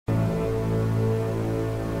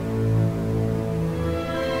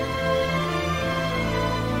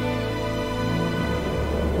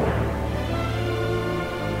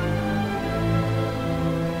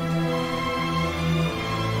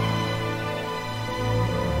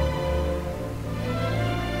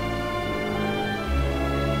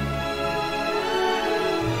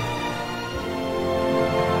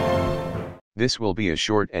This will be a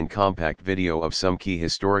short and compact video of some key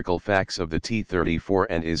historical facts of the T-34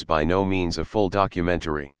 and is by no means a full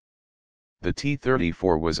documentary. The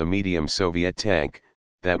T-34 was a medium Soviet tank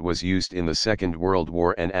that was used in the Second World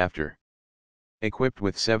War and after. Equipped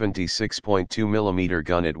with 76.2 mm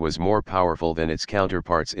gun, it was more powerful than its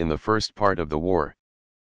counterparts in the first part of the war.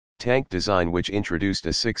 Tank design, which introduced a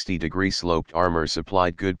 60-degree sloped armor,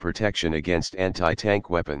 supplied good protection against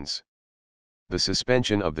anti-tank weapons. The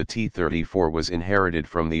suspension of the T-34 was inherited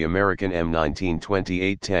from the American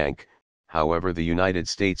M1928 tank, however the United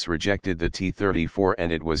States rejected the T-34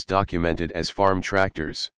 and it was documented as farm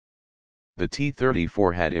tractors. The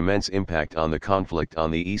T-34 had immense impact on the conflict on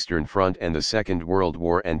the Eastern Front and the Second World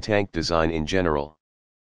War and tank design in general.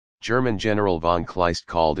 German General von Kleist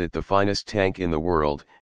called it the finest tank in the world,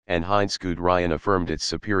 and Heinz Guderian affirmed its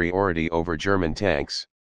superiority over German tanks.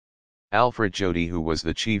 Alfred Jody, who was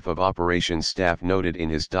the chief of operations staff, noted in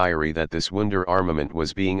his diary that this Wunder armament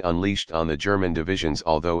was being unleashed on the German divisions,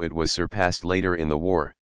 although it was surpassed later in the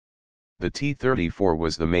war. The T-34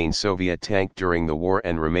 was the main Soviet tank during the war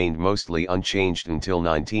and remained mostly unchanged until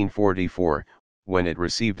 1944, when it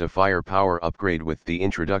received a firepower upgrade with the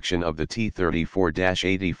introduction of the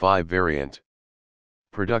T-34-85 variant.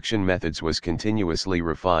 Production methods was continuously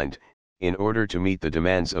refined, in order to meet the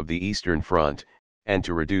demands of the Eastern Front, and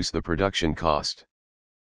to reduce the production cost.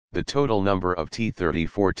 The total number of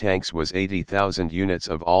T-34 tanks was 80,000 units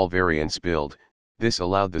of all variants built. This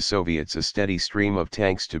allowed the Soviets a steady stream of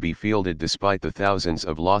tanks to be fielded despite the thousands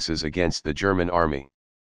of losses against the German army.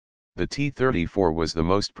 The T-34 was the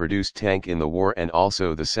most produced tank in the war and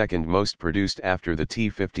also the second most produced after the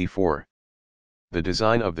T-54. The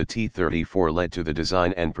design of the T-34 led to the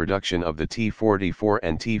design and production of the T-44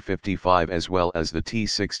 and T-55 as well as the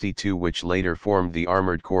T-62, which later formed the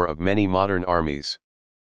armored core of many modern armies.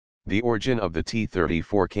 The origin of the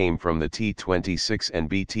T-34 came from the T-26 and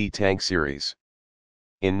BT tank series.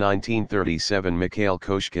 In 1937, Mikhail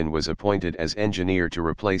Koshkin was appointed as engineer to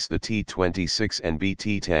replace the T-26 and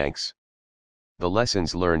BT tanks. The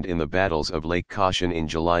lessons learned in the battles of Lake Khasin in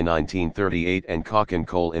July 1938 and Khakin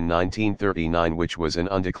Kol in 1939, which was an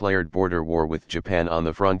undeclared border war with Japan on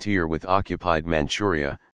the frontier with occupied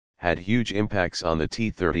Manchuria, had huge impacts on the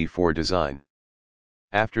T-34 design.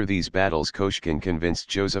 After these battles, Koshkin convinced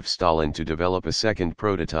Joseph Stalin to develop a second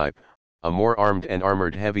prototype, a more armed and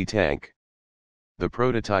armored heavy tank. The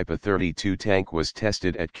prototype, a 32 tank, was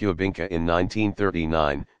tested at Kubinka in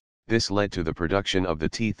 1939. This led to the production of the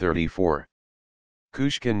T-34.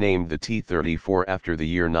 Kushkin named the T-34 after the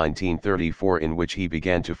year 1934, in which he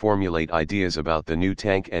began to formulate ideas about the new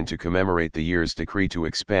tank and to commemorate the year's decree to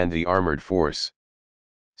expand the armored force.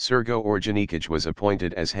 Sergo Orjanikij was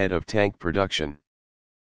appointed as head of tank production.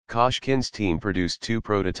 Koshkin's team produced two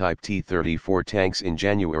prototype T-34 tanks in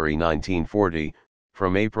January 1940.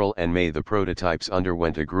 From April and May, the prototypes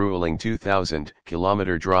underwent a grueling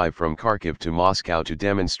 2,000-kilometer drive from Kharkiv to Moscow to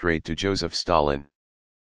demonstrate to Joseph Stalin.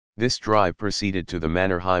 This drive proceeded to the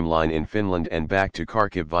Mannerheim line in Finland and back to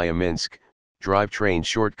Kharkiv via Minsk. Drivetrain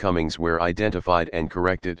shortcomings were identified and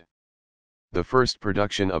corrected. The first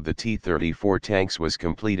production of the T-34 tanks was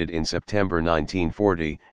completed in September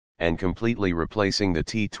 1940, and completely replacing the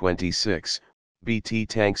T-26, BT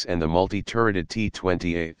tanks and the multi-turreted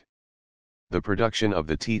T-28. The production of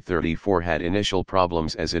the T-34 had initial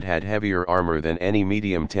problems as it had heavier armor than any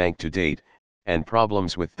medium tank to date, and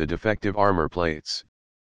problems with the defective armor plates.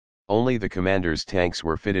 Only the commander's tanks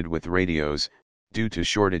were fitted with radios. Due to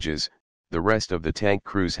shortages, the rest of the tank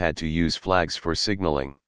crews had to use flags for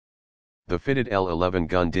signaling. The fitted L-11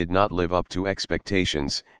 gun did not live up to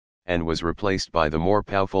expectations, and was replaced by the more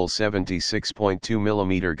powerful 76.2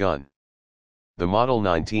 mm gun. The model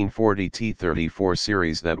 1940 T-34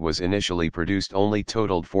 series that was initially produced only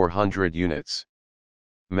totaled 400 units.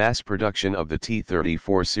 Mass production of the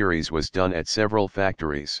T-34 series was done at several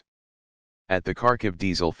factories. At the Kharkiv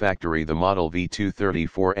diesel factory, the model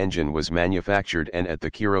V234 engine was manufactured, and at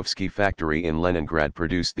the Kirovsky factory in Leningrad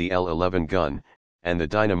produced the L-11 gun, and the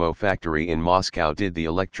Dynamo factory in Moscow did the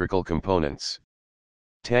electrical components.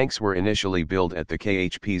 Tanks were initially built at the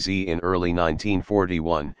KHPZ in early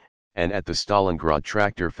 1941, and at the Stalingrad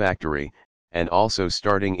tractor factory, and also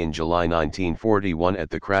starting in July 1941 at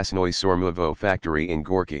the Krasnoye Sormovo factory in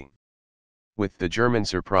Gorky. With the German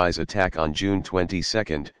surprise attack on June 22,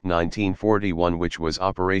 1941, which was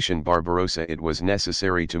Operation Barbarossa, it was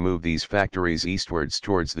necessary to move these factories eastwards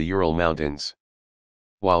towards the Ural Mountains.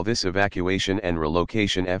 While this evacuation and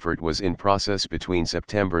relocation effort was in process between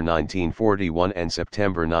September 1941 and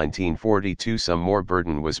September 1942, some more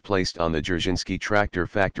burden was placed on the Dzerzhinsky tractor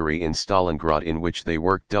factory in Stalingrad, in which they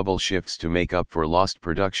worked double shifts to make up for lost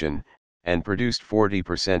production, and produced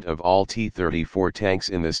 40% of all T-34 tanks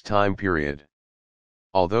in this time period.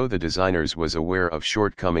 Although the designers was aware of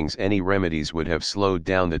shortcomings, any remedies would have slowed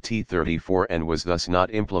down the T-34 and was thus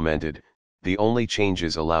not implemented. The only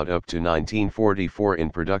changes allowed up to 1944 in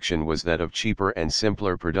production was that of cheaper and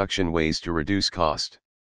simpler production ways to reduce cost.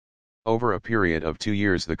 Over a period of 2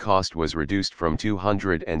 years the cost was reduced from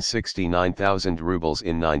 269,000 rubles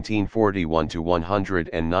in 1941 to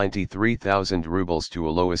 193,000 rubles to a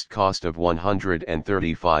lowest cost of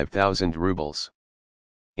 135,000 rubles.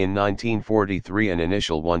 In 1943 an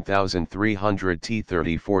initial 1,300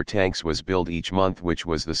 T-34 tanks was built each month, which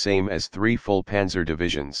was the same as 3 full panzer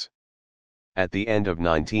divisions. At the end of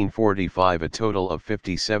 1945 a total of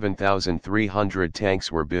 57,300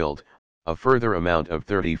 tanks were built, a further amount of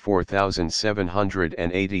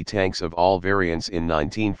 34,780 tanks of all variants in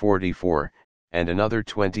 1944, and another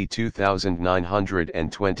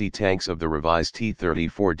 22,920 tanks of the revised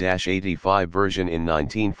T-34-85 version in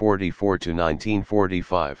 1944 to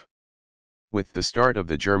 1945. With the start of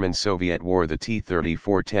the German-Soviet War, the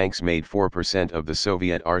T-34 tanks made 4% of the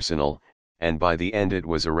Soviet arsenal, and by the end it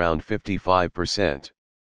was around 55%.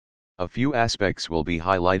 A few aspects will be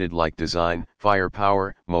highlighted like design,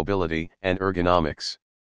 firepower, mobility, and ergonomics.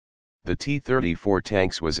 The T-34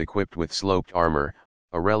 tanks was equipped with sloped armor,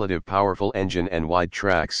 a relative powerful engine and wide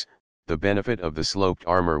tracks. The benefit of the sloped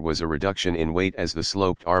armor was a reduction in weight, as the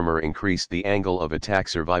sloped armor increased the angle of attack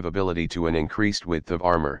survivability to an increased width of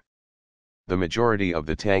armor. The majority of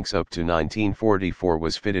the tanks up to 1944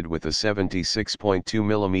 was fitted with a 76.2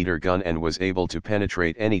 mm gun and was able to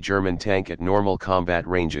penetrate any German tank at normal combat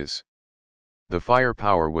ranges. The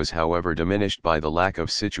firepower was however diminished by the lack of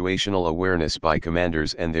situational awareness by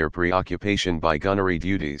commanders and their preoccupation by gunnery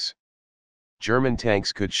duties. German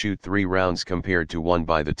tanks could shoot 3 rounds compared to 1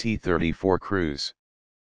 by the T-34 crews.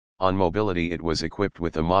 On mobility it was equipped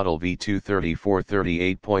with a Model V234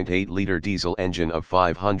 38.8-liter diesel engine of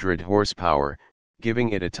 500 horsepower,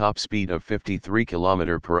 giving it a top speed of 53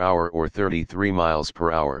 km per hour or 33 miles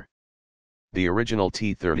per hour. The original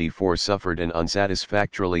T-34 suffered an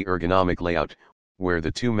unsatisfactorily ergonomic layout, where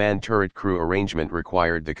the 2-man turret crew arrangement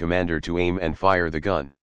required the commander to aim and fire the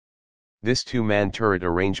gun. This 2-man turret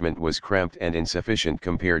arrangement was cramped and insufficient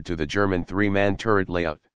compared to the German 3-man turret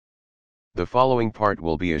layout. The following part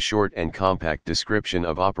will be a short and compact description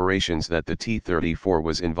of operations that the T-34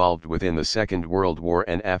 was involved with in the Second World War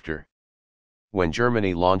and after. When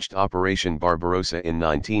Germany launched Operation Barbarossa in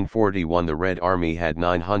 1941, the Red Army had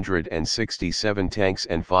 967 tanks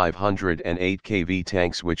and 508 kV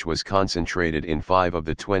tanks, which was concentrated in 5 of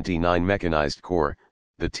the 29 mechanized corps.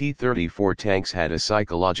 The T-34 tanks had a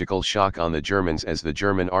psychological shock on the Germans, as the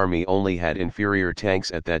German army only had inferior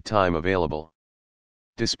tanks at that time available.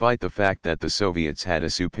 Despite the fact that the Soviets had a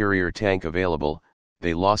superior tank available,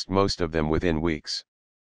 they lost most of them within weeks.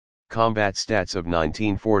 Combat stats of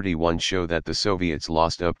 1941 show that the Soviets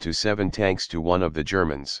lost up to 7 tanks to 1 of the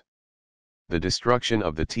Germans. The destruction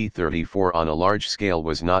of the T-34 on a large scale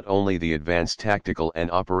was not only the advanced tactical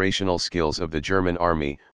and operational skills of the German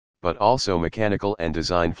army, but also mechanical and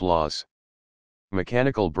design flaws.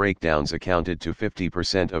 Mechanical breakdowns accounted to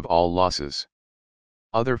 50% of all losses.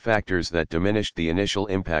 Other factors that diminished the initial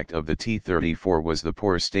impact of the T-34 was the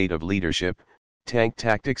poor state of leadership, tank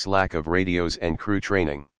tactics, lack of radios and crew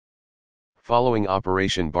training. Following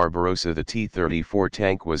Operation Barbarossa, the T-34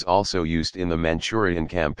 tank was also used in the Manchurian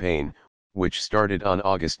campaign, which started on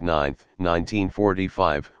August 9,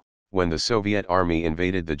 1945, when the Soviet army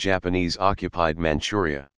invaded the Japanese-occupied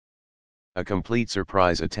Manchuria. A complete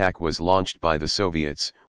surprise attack was launched by the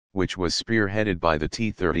Soviets, which was spearheaded by the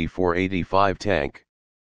T-34-85 tank.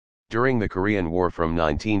 During the Korean War from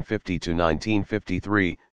 1950 to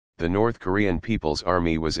 1953, the North Korean People's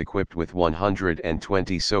Army was equipped with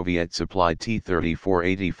 120 Soviet-supplied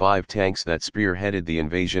T-34-85 tanks that spearheaded the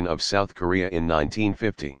invasion of South Korea in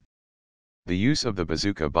 1950. The use of the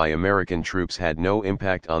bazooka by American troops had no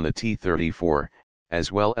impact on the T-34,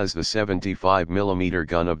 as well as the 75 mm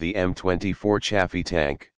gun of the M24 Chaffee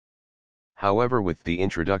tank. However, with the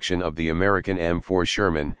introduction of the American M4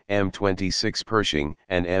 Sherman, M26 Pershing,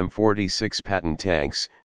 and M46 Patton tanks,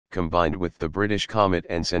 combined with the British Comet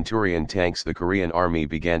and Centurion tanks, the Korean Army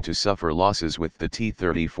began to suffer losses with the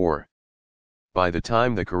T-34. By the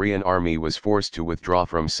time the Korean Army was forced to withdraw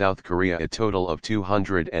from South Korea, a total of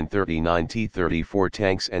 239 T-34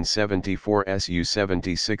 tanks and 74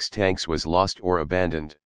 Su-76 tanks was lost or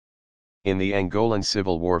abandoned. In the Angolan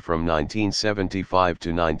Civil War from 1975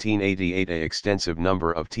 to 1988, an extensive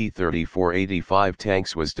number of T-34-85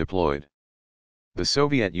 tanks was deployed. The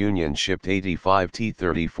Soviet Union shipped 85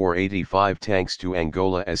 T-34-85 tanks to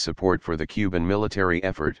Angola as support for the Cuban military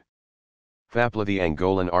effort. FAPLA. The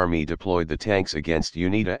Angolan army deployed the tanks against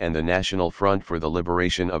UNITA and the National Front for the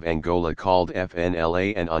Liberation of Angola called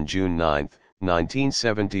FNLA, and on June 9,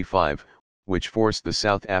 1975, which forced the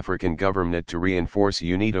South African government to reinforce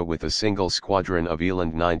UNITA with a single squadron of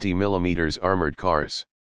Eland 90mm armored cars.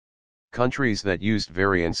 Countries that used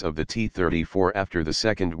variants of the T-34 after the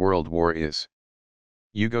Second World War is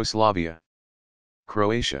Yugoslavia,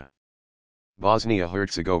 Croatia,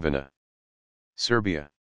 Bosnia-Herzegovina, Serbia,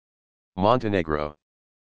 Montenegro,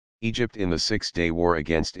 Egypt in the Six-Day War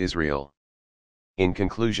against Israel. In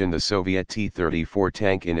conclusion, the Soviet T-34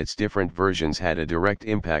 tank in its different versions had a direct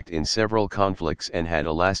impact in several conflicts and had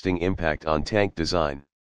a lasting impact on tank design.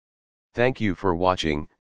 Thank you for watching.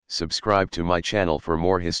 Subscribe to my channel for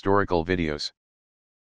more historical videos.